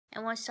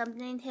And when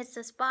something hits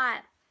the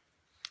spot,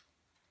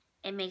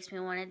 it makes me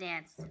want to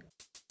dance.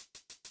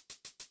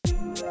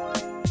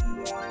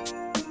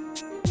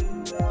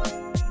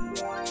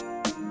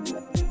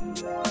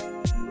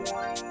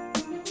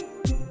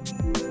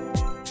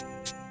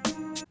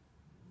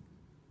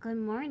 Good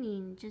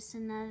morning. Just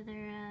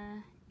another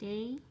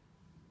day.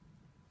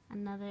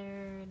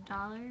 Another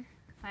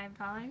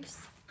 $5.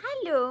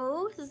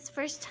 Hello. This is the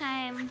first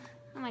time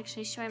I'm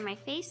actually showing my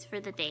face for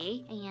the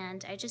day,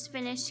 and I just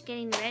finished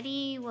getting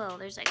ready. Whoa,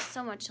 there's like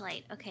so much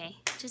light. Okay,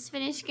 just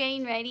finished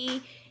getting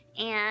ready,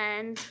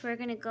 and we're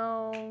gonna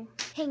go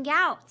hang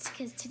out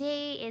because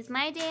today is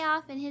my day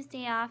off and his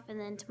day off, and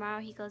then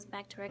tomorrow he goes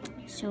back to work.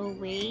 So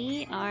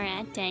we are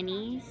at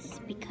Denny's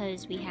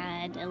because we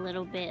had a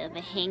little bit of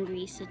a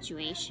hangry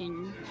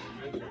situation.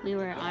 We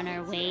were on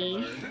our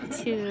way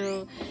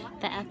to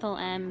the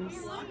FOM's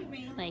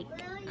like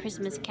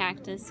Christmas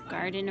cactus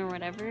garden or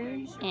whatever,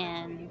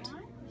 and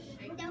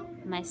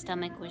my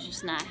stomach was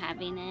just not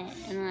having it,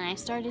 and then I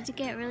started to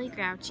get really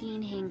grouchy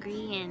and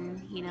hangry, and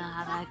you know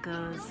how that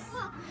goes.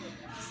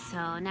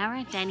 So now we're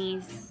at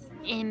Denny's,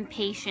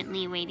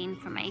 impatiently waiting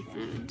for my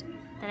food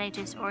that I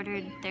just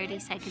ordered 30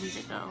 seconds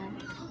ago.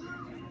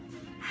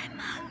 I'm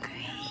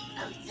hungry.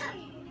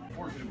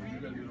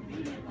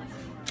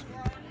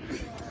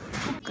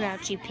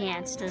 Grouchy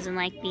Pants doesn't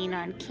like being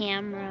on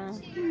camera.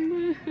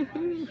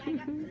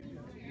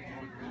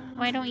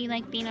 Why don't you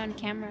like being on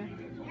camera?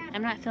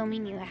 I'm not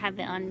filming you, I have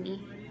it on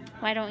me.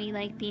 Why don't you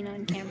like being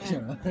on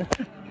camera?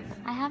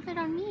 I have it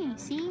on me,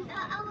 see?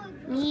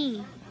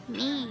 Me.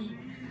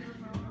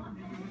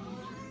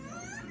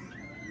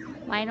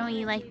 Why don't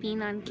you like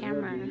being on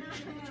camera?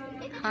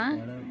 Huh?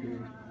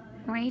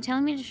 Why are you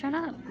telling me to shut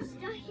up?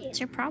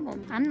 It's your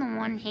problem. I'm the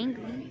one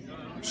hangry.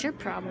 It's your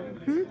problem.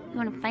 You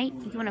wanna fight?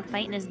 You wanna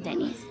fight in this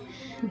Denny's?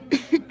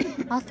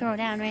 I'll throw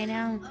down right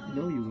now.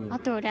 No, you will. I'll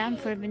throw down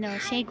for a vanilla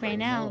shake right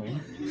now.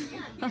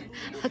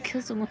 I'll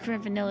kill someone for a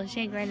vanilla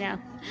shake right now.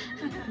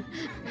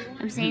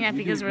 I'm saying that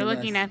because we're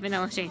looking at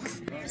vanilla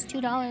shakes. It's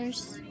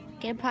 $2.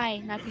 Get a pie.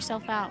 Knock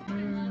yourself out.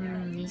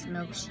 These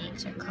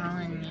milkshakes are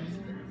calling me.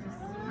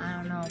 I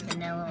don't know.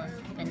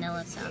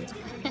 Vanilla sounds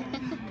good.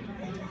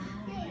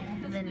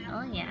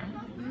 Oh yeah.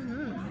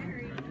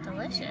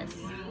 Delicious.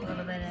 A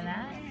little bit of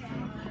that.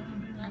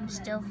 I'm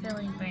still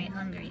feeling very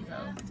hungry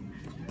though.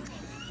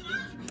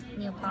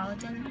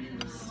 Neapolitan.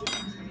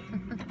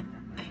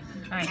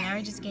 Alright, now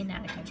we're just getting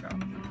out of control.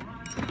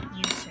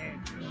 You, sir,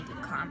 need to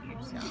calm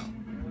yourself.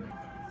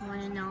 You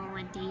wanna know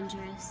what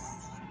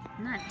dangerous?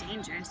 Not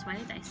dangerous, why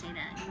did I say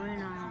that? You wanna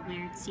know a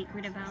weird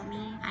secret about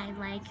me? I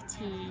like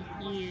to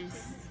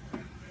use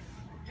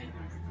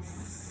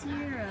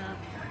syrup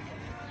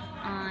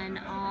on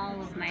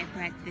all of my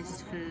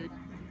breakfast food.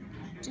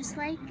 Just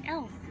like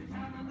Elf.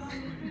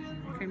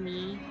 For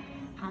me,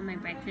 all my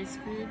breakfast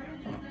food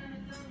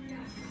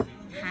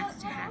has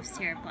to have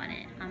syrup on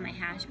it. On my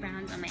hash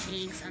browns, on my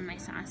eggs, on my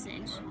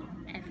sausage,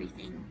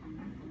 everything.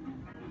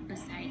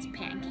 Besides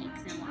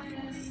pancakes and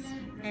waffles.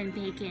 And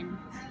bacon.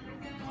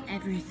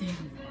 Everything.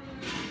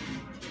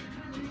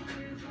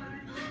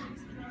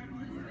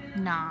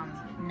 Nom.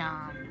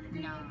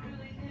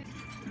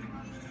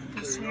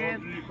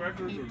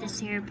 The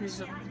syrup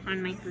is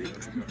on my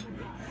food.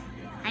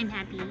 I'm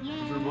happy.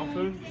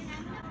 Yay!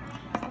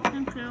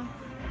 Thank you.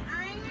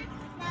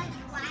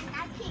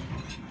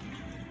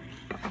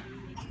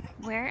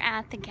 We're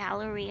at the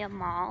Galleria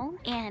Mall,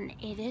 and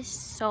it is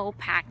so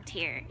packed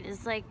here. It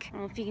is like, I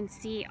don't know if you can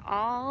see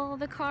all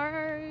the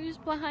cars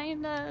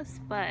behind us,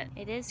 but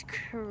it is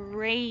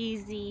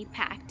crazy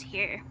packed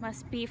here.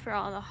 Must be for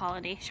all the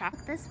holiday shop.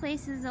 This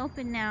place is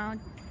open now.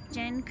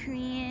 Gen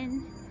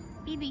Korean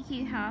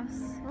BBQ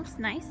house. Looks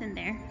nice in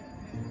there.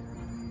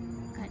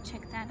 Gotta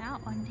check that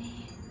out one day.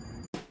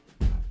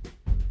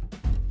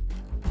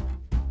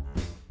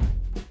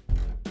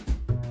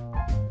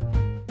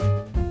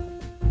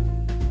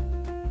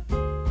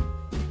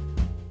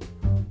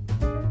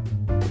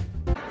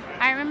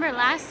 I remember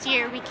last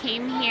year we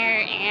came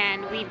here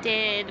and we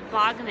did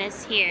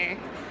Vlogmas here,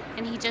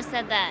 and he just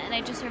said that, and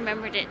I just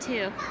remembered it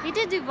too. We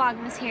did do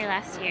Vlogmas here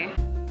last year.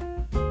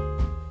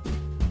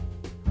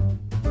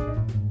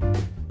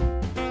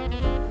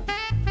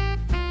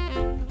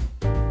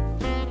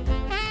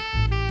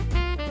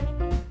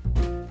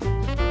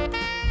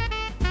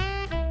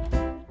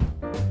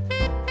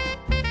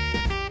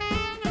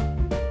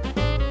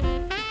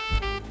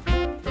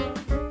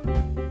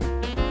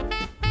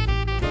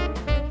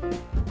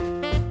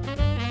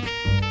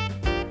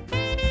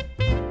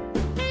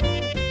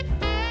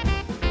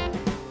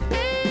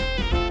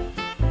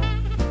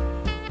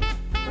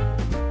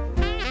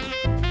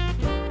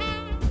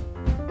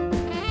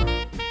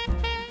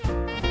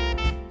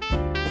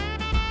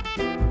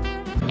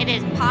 It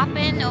is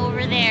popping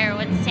over there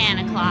with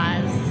Santa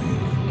Claus.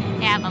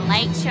 They have a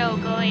light show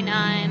going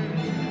on,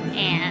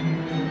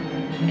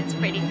 and it's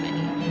pretty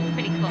funny,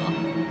 pretty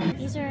cool.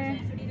 These are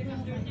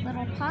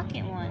little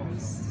pocket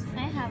ones.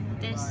 I have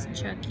this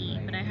Chucky,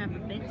 but I have a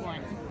big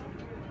one.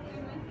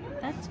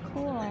 That's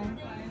cool.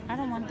 I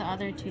don't want the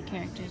other two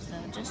characters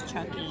though, just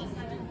Chucky.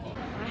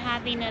 We're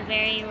having a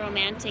very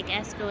romantic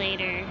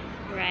escalator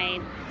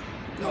ride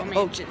moment.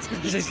 Oh,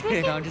 just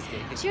kidding. No, I'm just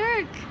kidding.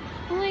 Jerk!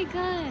 Oh my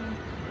god.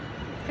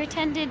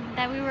 Pretended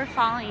that we were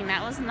falling.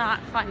 That was not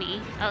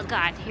funny. Oh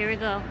god, here we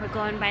go. We're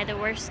going by the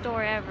worst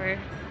store ever.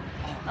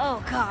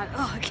 Oh god.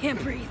 Oh, I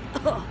can't breathe.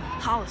 Oh,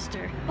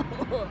 Hollister.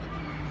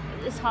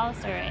 It's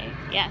Hollister, right?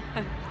 Yeah.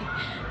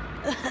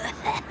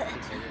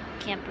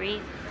 Can't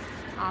breathe.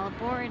 All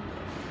aboard.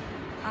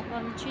 Hop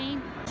on the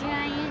train.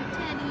 Giant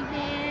teddy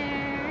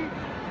bear.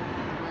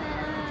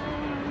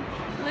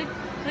 Whoa.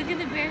 Look at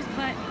the bear's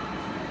butt.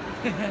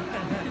 The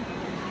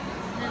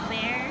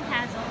bear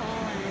has a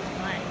hole in his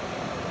butt.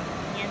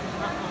 He has a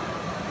butthole.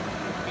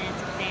 And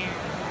it's a fan.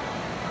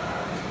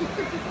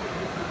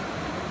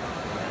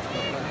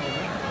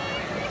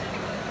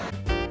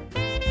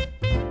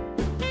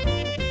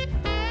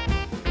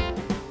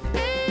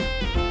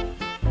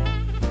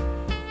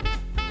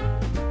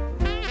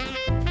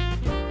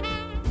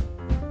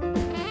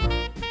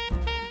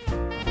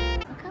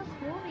 Look how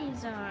cool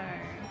these are.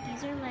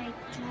 These are like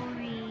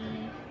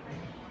jewelry,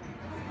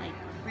 like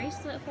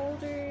bracelet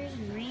holders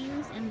and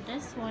rings, and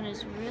this one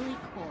is really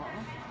cool.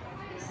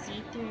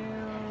 See-through,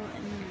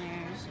 and then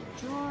there's a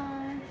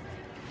drawer.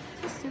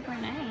 This is super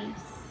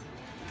nice.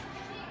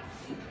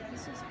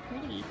 This is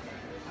pretty.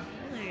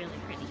 Really, really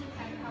pretty.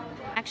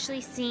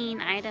 Actually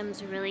seen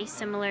items really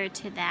similar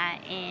to that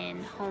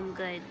in Home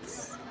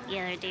Goods the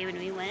other day when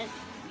we went.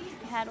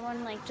 I had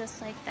one like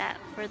just like that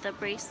for the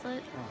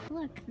bracelet.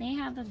 Look, they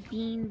have a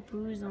Bean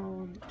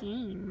Boozled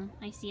game.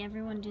 I see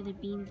everyone do the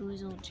Bean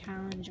Boozled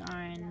challenge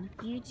on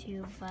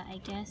YouTube, but I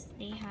guess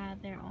they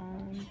have their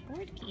own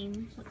board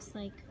game. Looks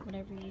like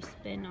whatever you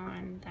spin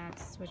on,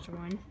 that's which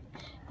one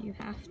you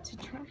have to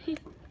try.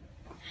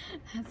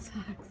 That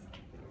sucks.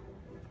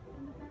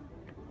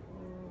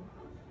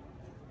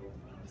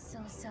 It's so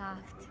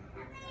soft.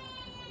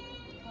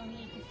 If only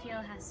you could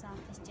feel how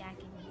soft this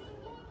jacket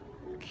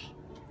is. Okay.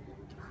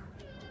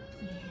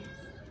 Yes.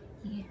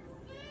 Yes.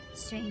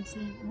 Strange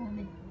little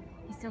woman.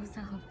 It's so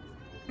soft.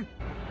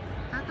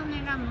 How come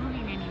they're not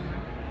moving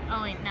anymore?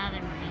 Oh wait, now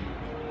they're moving.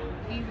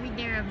 Maybe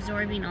they're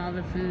absorbing all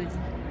the food.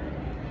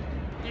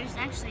 There's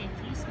actually a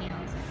few snails.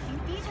 I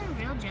think these are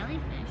real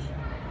jellyfish.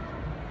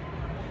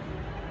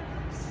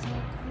 So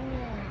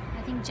cool.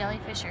 I think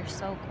jellyfish are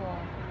so cool.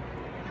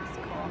 That's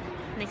cool.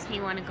 Makes me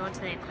want to go to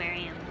the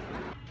aquarium.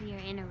 We are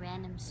in a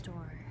random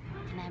store,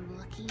 and I'm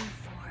looking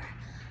for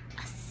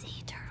a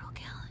sea turtle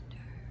calendar.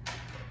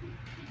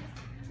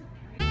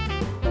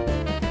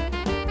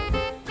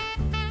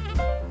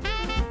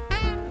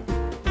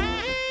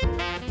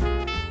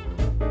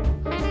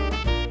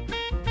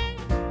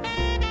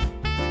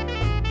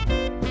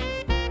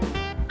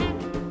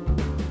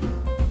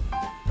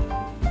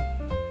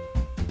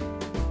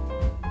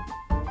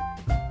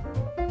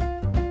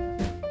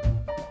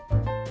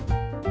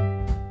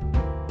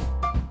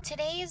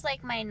 Today is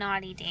like my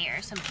naughty day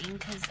or something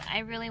because I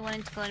really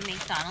wanted to go to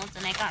McDonald's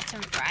and I got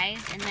some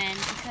fries, and then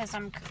because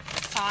I'm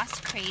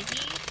sauce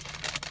crazy,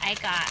 I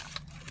got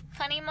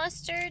honey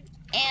mustard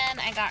and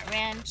I got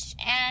ranch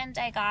and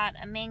I got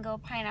a mango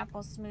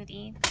pineapple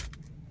smoothie,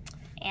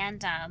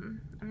 and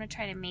I'm gonna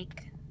try to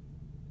make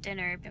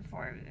dinner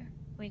before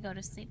we go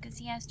to sleep because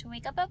he has to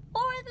wake up at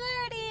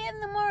 4:30 in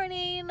the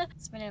morning.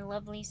 It's been a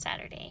lovely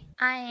Saturday.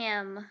 I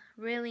am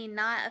really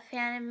not a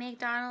fan of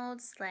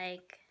McDonald's,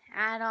 like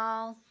at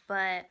all,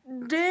 but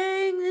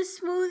dang, this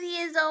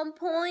smoothie is on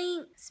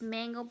point. This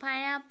mango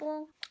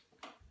pineapple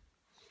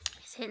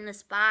is hitting the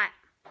spot,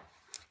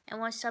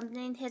 and when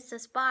something hits the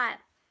spot,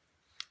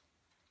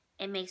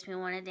 it makes me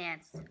want to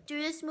dance.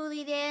 Do the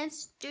smoothie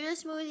dance, do the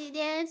smoothie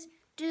dance,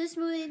 do the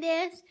smoothie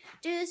dance,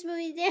 do the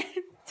smoothie dance,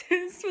 do the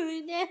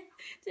smoothie dance,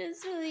 do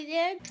the smoothie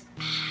dance,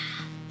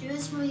 do the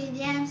smoothie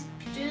dance,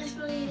 do the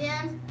smoothie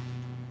dance.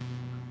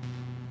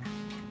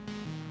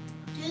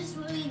 Do the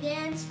smoothie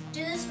dance,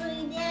 do the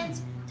smoothie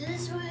dance, do the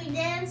smoothie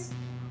dance.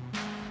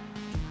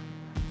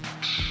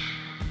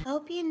 I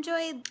hope you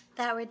enjoyed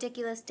that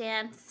ridiculous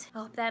dance. I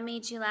hope that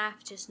made you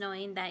laugh, just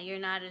knowing that you're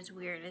not as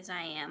weird as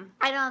I am.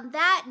 And on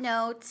that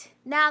note,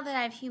 now that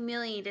I've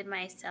humiliated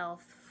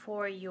myself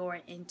for your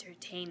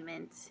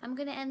entertainment, I'm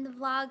gonna end the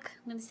vlog.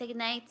 I'm gonna say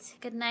goodnight.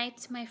 Good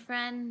night, my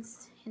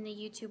friends in the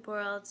YouTube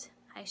world.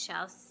 I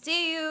shall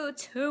see you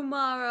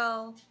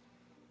tomorrow.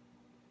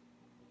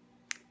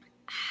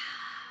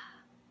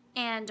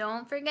 And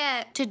don't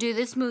forget to do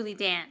the smoothie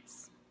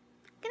dance.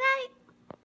 Good night.